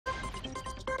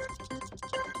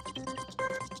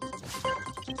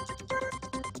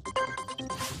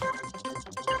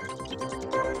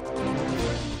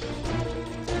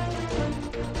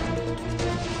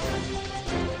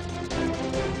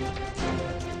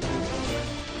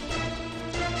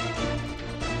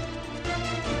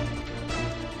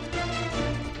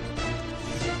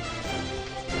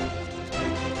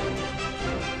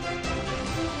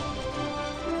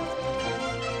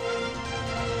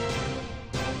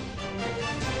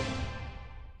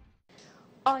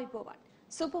ආයුබෝවන්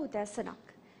සුබ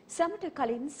උදෑසනක් සමට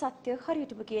කලින් සත්‍ය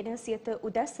හරියටම කියන සියත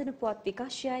උදෑසන පුවත්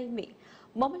විකාශයයි මේ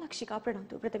මම ලක්ෂිකා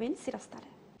ප්‍රනන්දු ප්‍රථමයෙන් සිරස්තල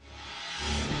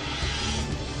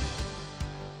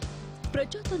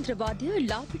ප්‍රජාතන්ත්‍රවාදය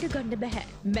ලාභයට ගන්න බෑ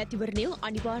මැතිවරණය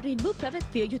අනිවාර්යෙන්ම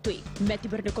පැවැත්විය යුතුයි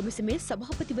මැතිවරණ කොමිසමේ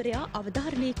සභාපතිවරයා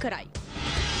අවධාරණය කරයි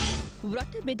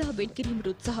රට බෙදා වෙන්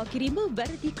කිරීමට උත්සාහ කිරීම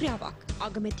වැරදි ක්‍රියාවක්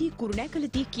අගමැති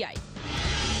කුරුණෑගලදී කියයි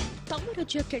තම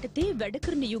රජයක් යටතේ වැඩ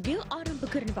කරන යුගය ආරම්භ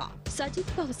කරනවා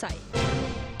සජිත් පවසයි.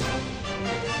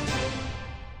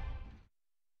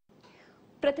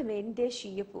 ප්‍රථමයෙන්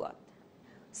දේශීය පුවත්.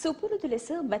 සුපුරුදු ලෙස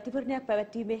මැතිවරණයක්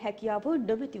පැවැත්වීමේ හැකියාව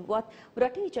නොමැතිවත්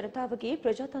රටේ ජනතාවගේ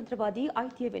ප්‍රජාතන්ත්‍රවාදී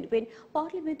අයිතිය වෙනුවෙන්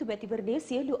පාර්ලිමේන්තු මැතිවරණයේ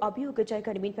සියලු අභියෝග ජය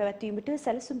ගනිමින් පැවැත්වීමට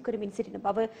සැලසුම් කරමින් සිටින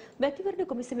බව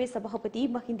මැතිවරණ කොමිසමේ සභාපති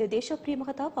මහින්ද දේශප්‍රිය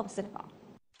මහතා පවසනවා.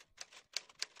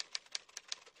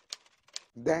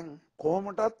 දැන්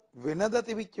කොහොමටත් වෙනද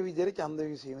තිබිච්ච විදිහට ඡන්ද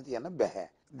විසීම තියන්න බෑ.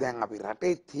 දැන් අපි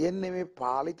රටේ තියෙන්නේ මේ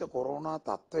පාලිත කොරෝනා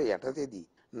තත්ත්වය යටතේදී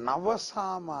නව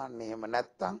සාමාන්‍යම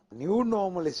නැත්තම් නිව්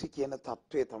නෝමලසි කියන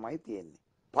තත්ත්වය තමයි තියෙන්නේ.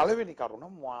 පළවෙනි කරුණ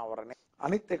මුවාවරණය.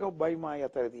 අනිත් එක බයිමයි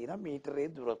අතර තියෙන මීටරේ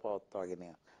දුර පවත්වාගෙන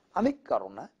යන. අනිත්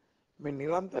කරුණ මේ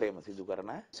නිරන්තරයෙන්ම සිදු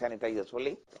කරන සැනිටයිසර්ස්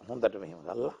වලින් හොඳට මෙහෙම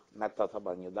ගල්ලා නැත්තම්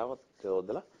සබන්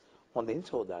යොදලා හොඳින්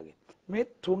සෝදාගෙන. මේ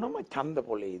තුනම ඡන්ද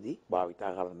පොලේදී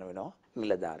භාවිතා කරන්න වෙනවා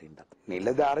නිලධාරීන්ට.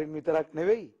 නිලධාරීන් විතරක්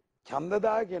නෙවෙයි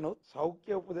ඡන්දදායකයන්ොත්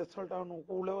සෞඛ්‍ය උපදෙස් වලට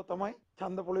අනුකූලව තමයි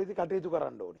ඡන්ද පොලේදී කටයුතු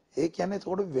කරන්න ඕනේ. ඒ කියන්නේ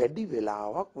ඒකට වැඩි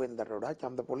වෙලාවක් වෙනදට වඩා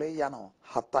ඡන්ද පොලේ යනවා.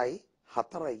 7යි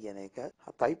 4යි කියන එක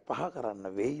 7යි 5 කරන්න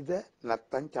වෙයිද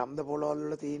නැත්නම් ඡන්ද පොලවල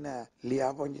වල තියෙන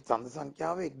ලියාපදිංචි ඡන්ද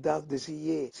සංඛ්‍යාව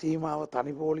 1200 සීමාව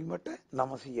තනි පොලිමට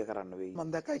 900 කරන්න වෙයි.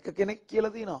 මම දැක්ක එක කෙනෙක්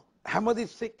කියලා තියෙනවා හැම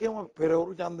දිස්ත්‍රික්කෙම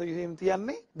පෙරවරු ඡන්ද විසීම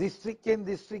තියන්නේ දිස්ත්‍රික්කෙන්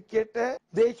දිස්ත්‍රික්කයට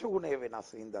දේශගුණය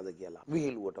වෙනස් වෙනදාද කියලා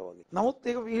විහිළුවට වගේ. නමුත්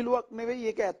ඒක විහිළුවක් නෙවෙයි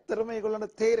ඒක ඇත්තටම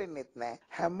ඒගොල්ලන්ට තේරෙන්නේ නැහැ.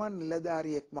 හැම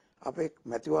නිලධාරියෙක්ම අපේ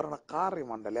මැතිවරණ කාර්ය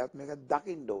මණ්ඩලයත් මේක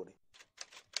දකින්න ඕනේ.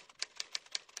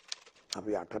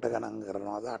 අපි 8ට ගණන්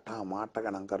කරනවාද 8:00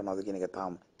 ගණන් කරනවාද කියන එක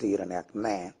තාම තීරණයක්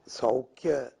නැහැ.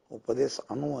 සෞඛ්‍ය උපදේශ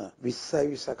අනුව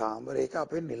 20 කාමරයක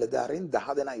අපේ නිලධාරීන්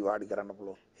 10 දෙනා වාඩි කරන්න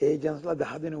පුළුවන්. ඒජන්ස්ලා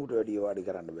 10 දෙනෙකුට වැඩි වාඩි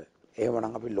කරන්න බෑ.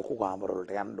 එහෙමනම් අපි ලොකු කාමර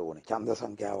වලට යන්න ඕනේ. ඡන්ද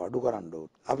සංඛ්‍යාව අඩු කරන්න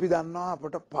ඕනේ. අපි දන්නවා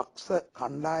අපිට පක්ෂ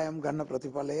කණ්ඩායම් ගන්න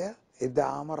ප්‍රතිඵලය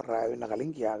එදාම රැ වෙන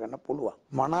කලින් කියා ගන්න පුළුවන්.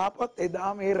 මනාපත්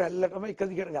එදාම මේ රැල්ලටම එක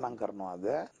දිගට ගණන් කරනවාද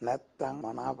නැත්නම්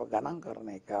මනාප ගණන් කරන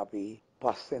එක අපි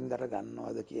පස්සෙන්දට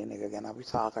ගන්නවද කියන එක ගැන අපි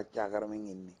සාකච්ඡා කරමින්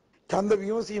ඉන්නේ. ඡන්ද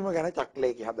විමසීම ගැන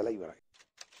චක්ලේකේ හදලා ඉවරයි.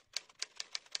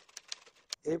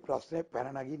 ඒ ප්‍රශ්නේ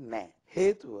පැන නගින්නේ නැහැ.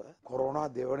 හේතුව කොරෝනා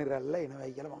දෙවනි රැල්ල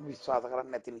එනවයි කියලා මම විශ්වාස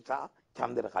කරන්නේ නැති නිසා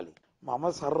ඡන්දෙට කලින්. මම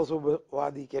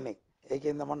සර්වසුභවාදී කෙනෙක්.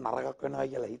 ඒකෙන්ද මම නරකක් වෙනවා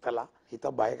කියලා හිතලා හිත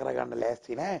බය කරගන්න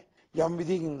ලෑස්ති නැහැ. යම්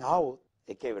විදිහකින් ආවොත්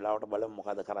එකේ වෙලාවට බලමු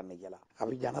මොකද කරන්න කියලා.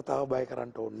 අපි ජනතාව බය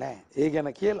කරන්න ඕනේ නැහැ. ඒ ගැන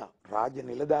කියලා රාජ්‍ය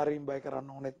නිලධාරීන් බය කරන්න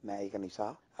ඕනෙත් නැහැ. ඒක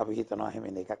නිසා අපි හිතනවා හැම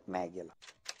එකක් නැහැ කියලා.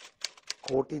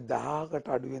 කෝටි 1000කට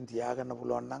අඩුවෙන් තියාගන්න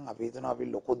පුළුවන් නම් අපි හිතනවා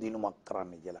අපි ලොකු දිනුමක්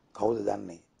කරන්න කියලා. කවුද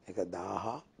දන්නේ? ඒක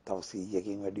 1000 තව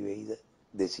 100කින් වැඩි වෙයිද?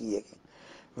 200කින්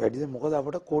වැඩිද? මොකද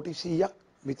අපිට කෝටි 100ක්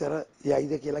විතර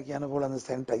යයිද කියලා කියන්න පුළුවන්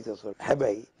සැනිටයිසර්ස් වල.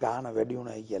 හැබැයි ගාන වැඩි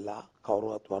උනායි කියලා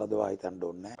කවුරුවත් වරදවා හිතන්න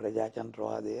ඕනේ නැහැ.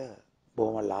 ප්‍රජාතන්ත්‍රවාදය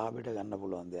බොහොම ලාභයට ගන්න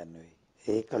පුළුවන් දෙයක් නෙවෙයි.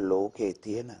 ඒක ලෝකේ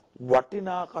තියෙන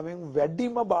වටිනාකමෙන්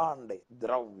වැඩිම භාණ්ඩය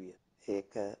ද්‍රව්‍ය.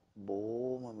 ඒක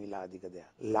බොහොම මිලාදික දෙයක්.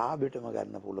 ලාභයටම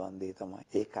ගන්න පුළුවන් දේ තමයි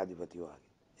ඒකාධිපතිවාදය.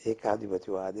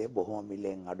 ඒකාධිපතිවාදය බොහොම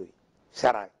මිලෙන් අඩුයි.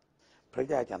 සරයි.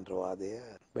 ප්‍රජාතන්ත්‍රවාදය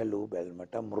බැලූ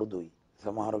බැල්මට මෘදුයි.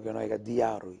 සමහරව කියනවා ඒක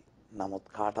දියාරුයි. නමුත්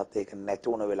කාටත් ඒක නැති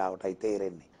වුණ වෙලාවටයි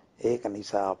තේරෙන්නේ. ඒක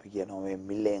නිසා අපි කියනවා මේ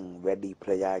මිලෙන් වැඩි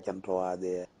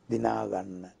ප්‍රජාතන්ත්‍රවාදය දිනා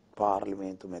ගන්න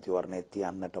පාර්ලිමේන්තු මැතිවරණයේ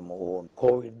තියන්නටම ඕන.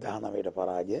 COVID-19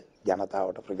 පරාජය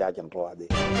ජනතාවට ප්‍රජාතන්ත්‍රවාදය.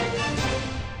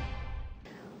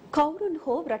 කවුරුන්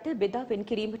හෝ රට බෙදා වෙන්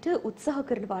කිරීමට උත්සාහ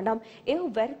කරනවා නම් එය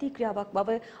වැරදි ක්‍රියාවක්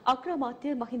බව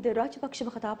අග්‍රාමාත්‍ය මහින්ද රාජපක්ෂ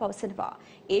මහතා පවසනවා.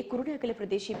 ඒ කුරුණෑගල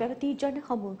ප්‍රදේශයේ පැවති ජන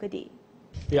හමුවකදී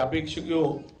ඒ අපේක්ෂකයෝ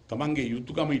තමන්ගේ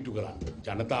යුතුයකම ඉටු කරන්න.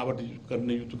 ජනතාවට කරන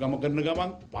යුතුයකම කරන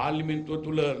ගමන් පාර්ලිමේන්තුව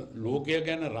තුල ලෝකය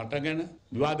ගැන රට ගැන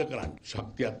විවාද කරන්න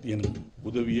ශක්තියක් තියෙන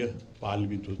උදවිය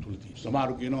පාර්ලිමේන්තුව තුල තියෙනවා.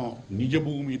 සමහරු කියනවා නිජ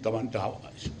භූමිය තමන්ට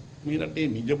අවශ්‍යයි. මේ රටේ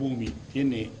නිජ භූමිය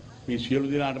කියන්නේ මේ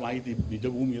සියලු දෙනාටම අයිති නිජ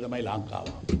භූමිය තමයි ලංකාව.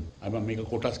 අය මේක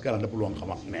කොටස් කරන්න පුළුවන්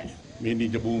කමක් නැහැ. මේ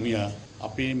නිජ භූමිය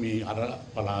අපේ මේ අර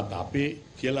පළාත අපේ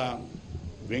කියලා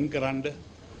වෙන්කරන්න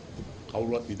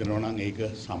කවුරුවත් හිතනවා නම් ඒක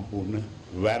සම්පූර්ණ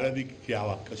වැරදි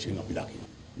ක්‍රියාවක් වශයෙන් අපි දකිනවා.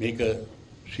 මේක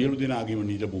සියලු දෙනාගේම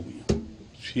නිජ භූමිය.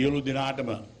 සියලු දෙනාටම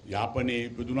යාපනයේ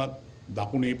ඉපදුනත්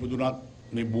දකුණේ ඉපදුනත්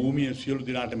මේ භූමිය සියලු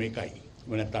දෙනාට මේකයි.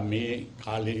 නැත්නම් මේ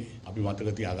කාලේ අපි මතක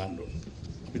තියාගන්න ඕනේ.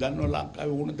 අපි දන්නවා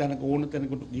ලංකාවේ ඕන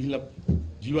තැනකට ගිහිල්ලා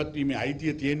ජීවත් වීමේ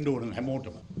අයිතිය තියෙන්න ඕන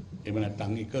හැමෝටම. එහෙම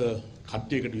නැත්නම් එක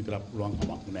කට්ටියකට විතරක් පුළුවන්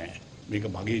කමක් නැහැ. මේක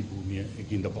මගේ භූමිය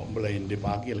ඒකින්ද පොම්බලා එන්න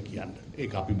එපා කියලා කියන්න.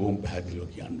 ඒක අපි බොහොම පැහැදිලිව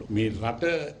කියන්න. මේ රට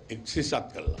එක්සෙසත්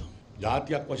කළා.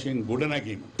 ජාතියක් වශයෙන්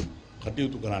ගොඩනැගීමට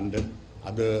කටයුතු කරන්න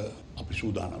අද අපි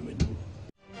සූදානම් වෙන්න ඕන.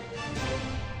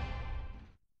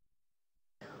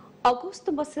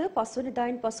 අගෝස්තු මාස 5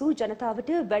 වෙනිදායින් පසු ජනතාවට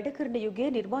වැඩ කරන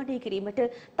යුගය නිර්මාණය කිරීමට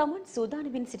තමන්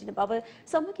සූදානමින් සිටින බව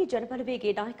සමගි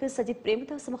ජනබලවේගයේ නායක සජිත්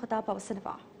ප්‍රේමදාස මහතා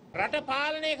පවසනවා. රට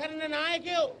පාලනය කරන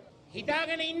නායකයෝ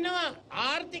හිතාගෙන ඉන්නවා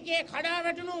ආර්ථිකයේ කඩා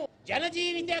වැටුණු ජන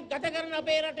ජීවිතයක් ගත කරන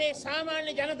අපේ රටේ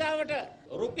සාමාන්‍ය ජනතාවට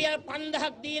රුපියල්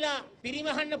 5000ක් දීලා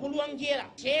පිරිමහන්න පුළුවන් කියලා,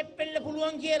 ෂේප් වෙන්න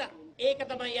පුළුවන් කියලා. ඒක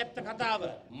තමයි ඇත්ත කතාව.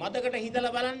 මදකට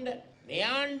හිතලා බලන්න මේ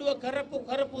ආණ්ඩුව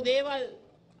කරපු දේවල්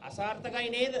අසාර්ථකයි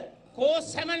නේද? කෝ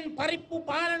සැමන් පරිප්පු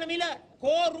පාලන මිල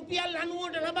කෝ රුපියල්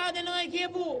 90ට ලබා දෙනවා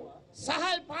කියපු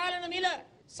සහල් පාලන මිල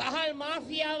සහල්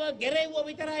මාෆියාව ගෙරෙව්ව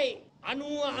විතරයි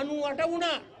 98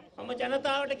 වුණා. මම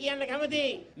ජනතාවට කියන්න කැමතියි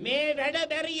මේ වැඩ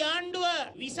බැරි ආණ්ඩුව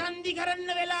විසන්ධි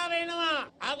කරන්න වෙලා වෙනවා.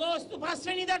 අගෝස්තු 5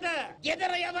 වෙනිදාට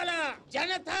ගෙදර යවලා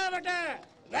ජනතාවට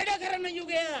වැඩ කරන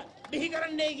යුගය බිහි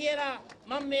කරන්නයි කියලා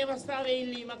මම මේ අවස්ථාවේ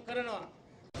ඉල්ලීමක් කරනවා.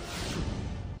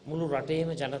 මුළු රටේම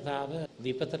ජනතාව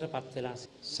විපතටපත් වෙලා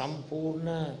සම්පූර්ණ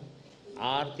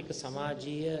ආර්ථික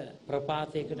සමාජීය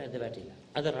ප්‍රපාතයකට ඇද වැටිලා.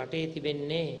 අද රටේ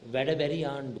තිබෙන්නේ වැඩ බැරි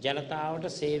ආණ්ඩුව. ජනතාවට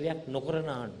සේවයක් නොකරන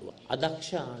ආණ්ඩුව.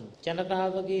 අදක්ෂ ආණ්ඩුව.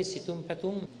 ජනතාවගේ සිතුම්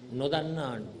පැතුම් නොදන්න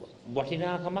ආණ්ඩුව.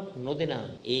 වටිනාකමක් නොදෙන.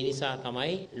 ඒ නිසා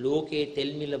තමයි ලෝකයේ තෙල්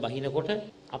මිල බහිනකොට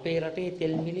අපේ රටේ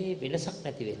තෙල් මිලේ වෙනසක්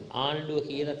නැති වෙන්නේ. ආණ්ඩුව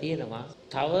කියලා තියෙනවා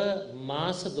තව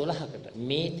මාස 12කට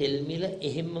මේ තෙල් මිල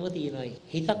එහෙම්මම තියෙනවායි.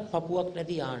 හිතක් පපුවක්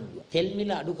නැති ආණ්ඩුව. තෙල්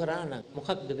මිල අඩු කරා නම්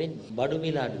මොකක්ද වෙන්නේ? බඩු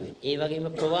මිල අඩු වෙනවා. ඒ වගේම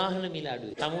ප්‍රවාහන මිල අඩු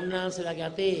වෙනවා. තමුන්නාන්සලාගේ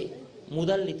අතේ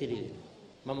මුදල් ඉතිරි වෙනවා.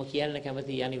 මම කියන්න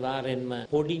කැමති අනිවාර්යෙන්ම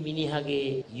පොඩි මිනිහගේ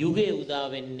යුගයේ උදා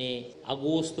වෙන්නේ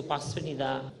අගෝස්තු 5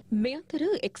 වෙනිදා. මේ අතර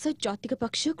එක්සත් ජාතික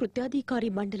පක්ෂ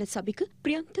කෘත්‍යාධිකාරී මණ්ඩල සභික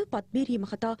ප්‍රියන්ත පත්මේරිය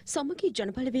මහතා සමගි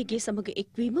ජනබලවේගයේ සමග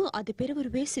එක්වීම අද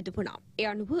පෙරවරුවේ සිදු වුණා. ඒ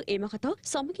අනුව ඒ මහතා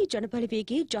සමගි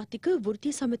ජනබලවේගයේ ජාතික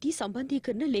වෘත්තීය සමිති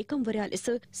සම්බන්ධීකරණ ලේකම්වරයා ලෙස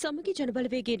සමගි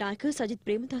ජනබලවේගයේ නායක සජිත්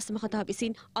ප්‍රේමදාස මහතා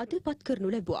විසින් අද පත්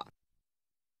කරනු ලැබුවා.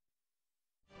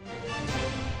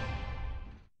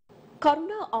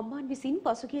 කරුණා අම්මාන් විසින්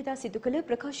පසුගියදා සිදු කළ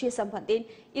ප්‍රකාශය සම්බන්ධයෙන්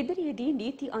ඉදිරියේදී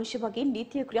නීති අංශ මගින්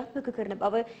නීතිය ක්‍රියාත්මක කරන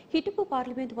බව හිටපු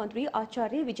පාර්ලිමේන්තු මන්ත්‍රී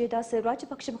ආචාර්ය විජේදාස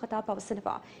රාජපක්ෂ මහතා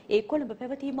පවසනවා. ඒ කොළඹ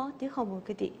පැවති මාධ්‍ය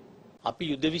හමුවකදී අපි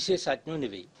යුද්ධ විශේෂඥයෝ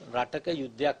නෙවෙයි. රටක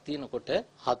යුද්ධයක් තියෙනකොට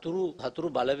හතුරු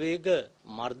බලවේග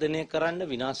මර්ධනය කරන්න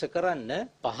විනාශ කරන්න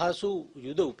පහසු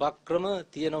යුද උපක්‍රම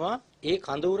තියෙනවා. ඒ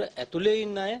කඳවුර ඇතුලේ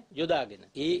ඉන්න අය යොදාගෙන.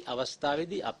 ඒ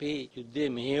අවස්ථාවේදී අපේ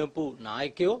යුද්ධයේ මෙහෙයපු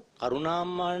නායකයෝ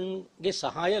කරුණාම්මන්ගේ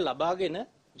සහාය ලබාගෙන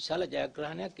විශාල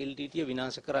ජයග්‍රහණයක් LTT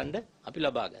විනාශ කරන්න අපි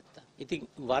ලබා ගත්තා. ඉතින්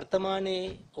වර්තමානයේ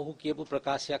ඔහු කියපු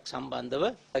ප්‍රකාශයක් සම්බන්ධව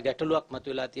ගැටලුවක්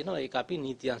මතුවලා තියෙනවා. ඒක අපි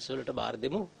නීති අංශ වලට බාර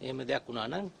දෙමු. එහෙම දෙයක් වුණා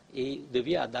නම් ඒ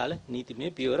උදවිය අදාළ නීතිමය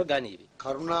පියවර ගනීවි.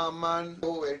 කරුණා අම්මාන්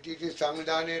LTT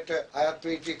සංවිධානයට අයත්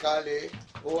වෙච්ච කාලේ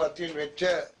ඕ අතින් වෙච්ච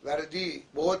වැරදි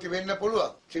බොහෝ තිබෙන්න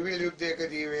පුළුවන්. සිවිල්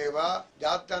යුද්ධයකදී වේවා,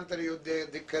 ජාත්‍යන්තර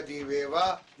යුද්ධයකදී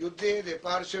වේවා, යුද්ධයේ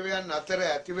දෙපාර්ශවයන් අතර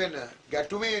ඇතිවෙන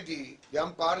ගැටුමේදී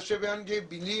යම් පාර්ශවයන්ගේ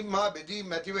බිඳීම් හා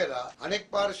බෙදීම් ඇති වෙලා අනෙක්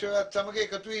පාර්ශවයත් සමග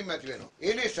එකතු වීම ඇති වෙනවා.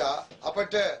 ඒ නිසා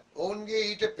අපට ඔවුන්ගේ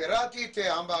ඊට පෙර අතීතයේ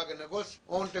ආඹාගෙන ගොස්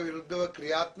ඔවුන්ට විරුද්ධව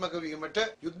ක්‍රියාත්මක වීමට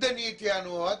යුද්ධ නීතිය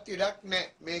අනුවවත් ඉඩක් නැහැ.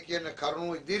 මේ කියන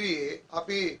කරුණු ඉදිරියේ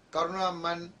අපි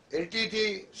කරුණාම්මන් LTT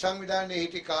සංවිධානයේ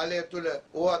හිටි කාලය තුල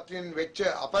ඕ අතින් වෙච්ච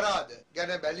අපරාධ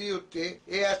ගැන බැලිය යුත්තේ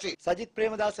ඒ ඇසි. සජිත්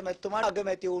ප්‍රේමදාස මැතිතුමා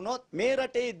අගමැති වුණොත් මේ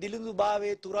රටේ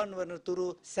දිලිඳුභාවයේ තුරන් වන තුරු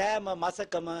සෑම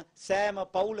මාසකම සෑම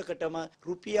පවුලකටම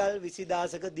රුපියල්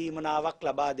 20000ක දීමනාවක්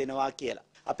ලබා දෙනවා කියලා.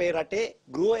 අපේ රටේ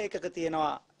ගෘහ ඒකක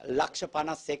තියෙනවා ලක්ෂ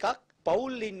 51ක්.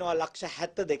 පවුල් ඉන්නවා ලක්ෂ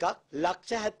 72ක්.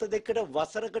 ලක්ෂ 72කට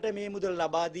වසරකට මේ මුදල්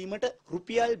ලබා දීමට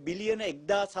රුපියල් බිලියන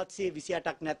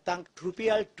 1728ක් නැත්නම්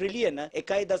රුපියල් ට්‍රිලියන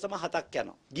 1.7ක්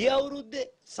යනවා. ගිය අවුරුද්දේ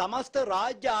සමස්ත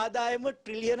රාජ්‍ය ආදායම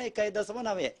ට්‍රිලියන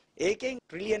 1.9යි. ඒකෙන්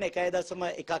ට්‍රිලියන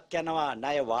 1.1ක් යනවා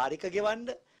ණය වාරික ගෙවන්න.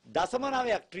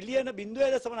 0.9ක් ට්‍රිලියන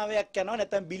 0.9ක් යනවා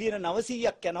නැත්නම් බිලියන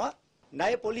 900ක් යනවා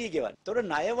ණය පොලී ගෙවන්න. ඒතකොට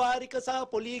ණය වාරික සහ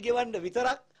පොලී ගෙවන්න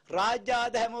විතරක් රාජ්‍ය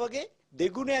ආදායම වගේ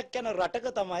දෙගුණයක් යන රටක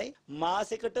තමයි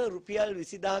මාසෙකට රුපියල්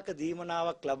 20000ක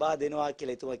දීමනාවක් ලබා දෙනවා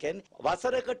කියලා එතුමා කියන්නේ.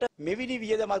 වසරකට මෙවිනි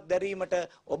වියදමක් දැරීමට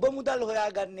ඔබ මුදල්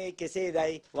හොයාගන්නේ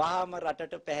කෙසේදයි වහාම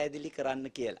රටට පැහැදිලි කරන්න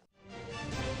කියලා.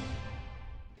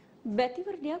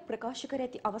 මැතිවරණයක් ප්‍රකාශ කර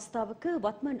ඇති අවස්ථාවක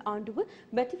වත්මන් ආණ්ඩුව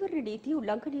මැතිවරණ නීතිය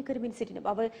උල්ලංඝනය කරමින් සිටින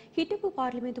බව හිටපු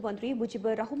පාර්ලිමේන්තු මන්ත්‍රී මුජිබ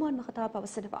රහමාන් මහතා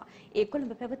පවසනවා. ඒ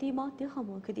කොළඹ පැවති මාධ්‍ය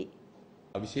හමුවකදී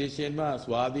විශේෂයෙන්ම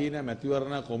ස්වාධීන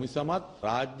මැතිවරණ කොමිසමත්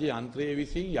රාජ්‍ය යන්ත්‍රයේ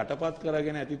විසින් යටපත්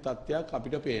කරගෙන ඇති තත්ත්වයක්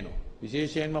අපිට පේනවා.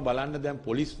 විශේෂයෙන්ම බලන්න දැන්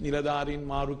පොලිස් නිලධාරීන්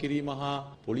මාරු කිරීම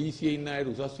හා පොලිසියේ ඉන්න අය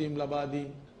උසස් වීම ලබා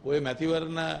දී ඔය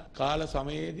මැතිවරණ කාල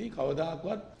සමයේදී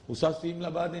කවදාකවත් උසස් වීම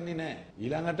ලබා දෙන්නේ නැහැ.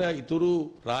 ඊළඟට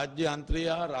ඉතුරු රාජ්‍ය යන්ත්‍රය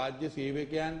හා රාජ්‍ය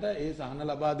සේවකයන්ට ඒ සහන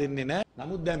ලබා දෙන්නේ නැහැ.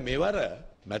 නමුත් දැන් මෙවර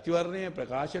මැතිවරණය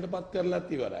ප්‍රකාශයටපත්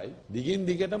කරලත් ඉවරයි. දිගින්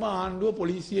දිගටම ආණ්ඩුව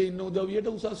පොලිසියේ ඉන්න උදවියට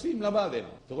උසස් වීම ලබා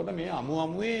දෙනවා. එතකොට මේ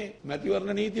අමුවේ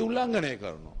මැතිවරණ නීති උල්ලංඝනය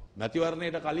කරනවා.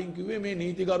 මැතිවරණයට කලින් කිව්වේ මේ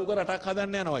නීතිගරුක රටක්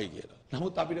හදන්න යනවායි කියලා.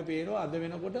 නමුත් අපිට පේනවා අද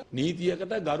වෙනකොට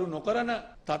නීතියකට ගරු නොකරන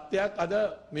තත්ත්වයක් අද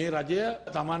මේ රජය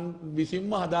Taman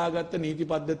විසින්ම හදාගත්ත නීති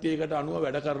පද්ධතියකට අනුව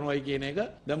වැඩ කරනවායි කියන එක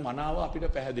දැන් මනාව අපිට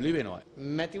පැහැදිලි වෙනවා.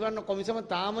 මැතිවරණ කොමිසම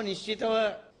තාම නිශ්චිතව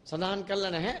සඳහන්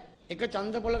කළා නැහැ. එක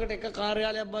ඡන්දපොලකට එක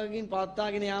කාර්යාලයක් බගකින්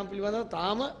පවත්වාගෙන යාම පිළිබඳව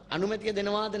තාම අනුමැතිය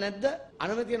දෙනවාද නැද්ද?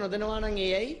 අනුමැතිය නොදෙනවා නම්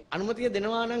ඒයි අනුමැතිය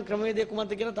දෙනවා නම් ක්‍රමවේදය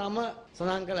කුමක්ද කියලා තාම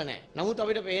සඳහන් කළා නැහැ. නමුත්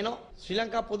අපිට පේනවා ශ්‍රී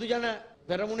ලංකා පොදු ජන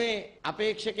පෙරමුණේ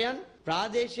අපේක්ෂකයන්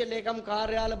ප්‍රාදේශීය ලේකම්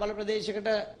කාර්යාල බල ප්‍රදේශයකට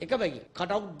එක බැගින්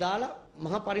කටවුට් දාලා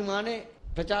මහ පරිමාණයේ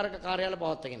ප්‍රචාරක කාර්යාල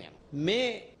පවත්වාගෙන යනවා.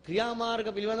 මේ ක්‍රියාමාර්ග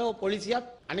පිළිබඳව පොලිසියත්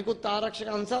අනිකුත් ආරක්ෂක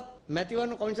අංශත්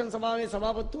මැතිවරණ කොමිෂන් සභාවේ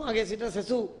සභාපතිතුමාගේ සිට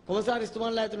සෙසු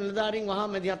කොමසාරිස්තුමාලා ඇතුළු නිලධාරීන් වහා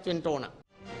මැදිහත් වෙන්න ඕන.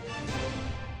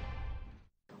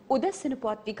 උදැසන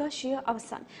පුවත් විකාශය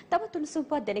අවසන්. තවත් උණුසුම්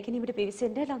පුවත් දැනගැනීමට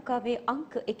පිවිසෙන්න ලංකාවේ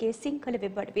අංක 1 සිංහල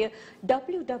වෙබ් අඩවිය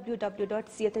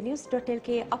www.siyathanews.lk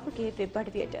අපගේ වෙබ්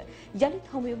අඩවියට යලිත්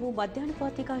හමු යමු මධ්‍යහන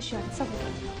පුවත් විකාශයන් සමග.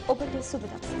 ඔබට සුබ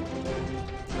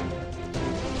දවසක්.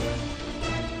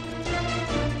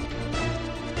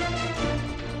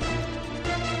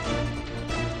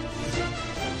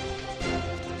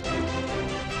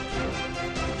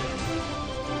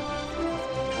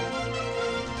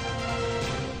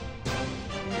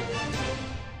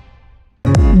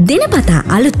 දිනපතා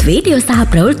අලුත් වීඩියෝ සහ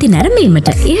ප්‍රවෘත්ති නැරඹීමට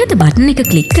ඉහත බටන් එක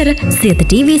ක්ලික් කර සියත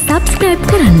TV සබ්ස්ක්‍රයිබ්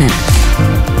කරන්න.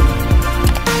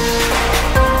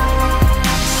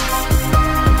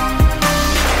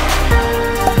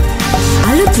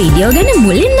 අලුත් වීඩියෝ ගැන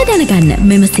මුලින්ම දැනගන්න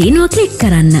මෙම සීනුව ක්ලික්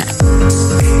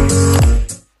කරන්න.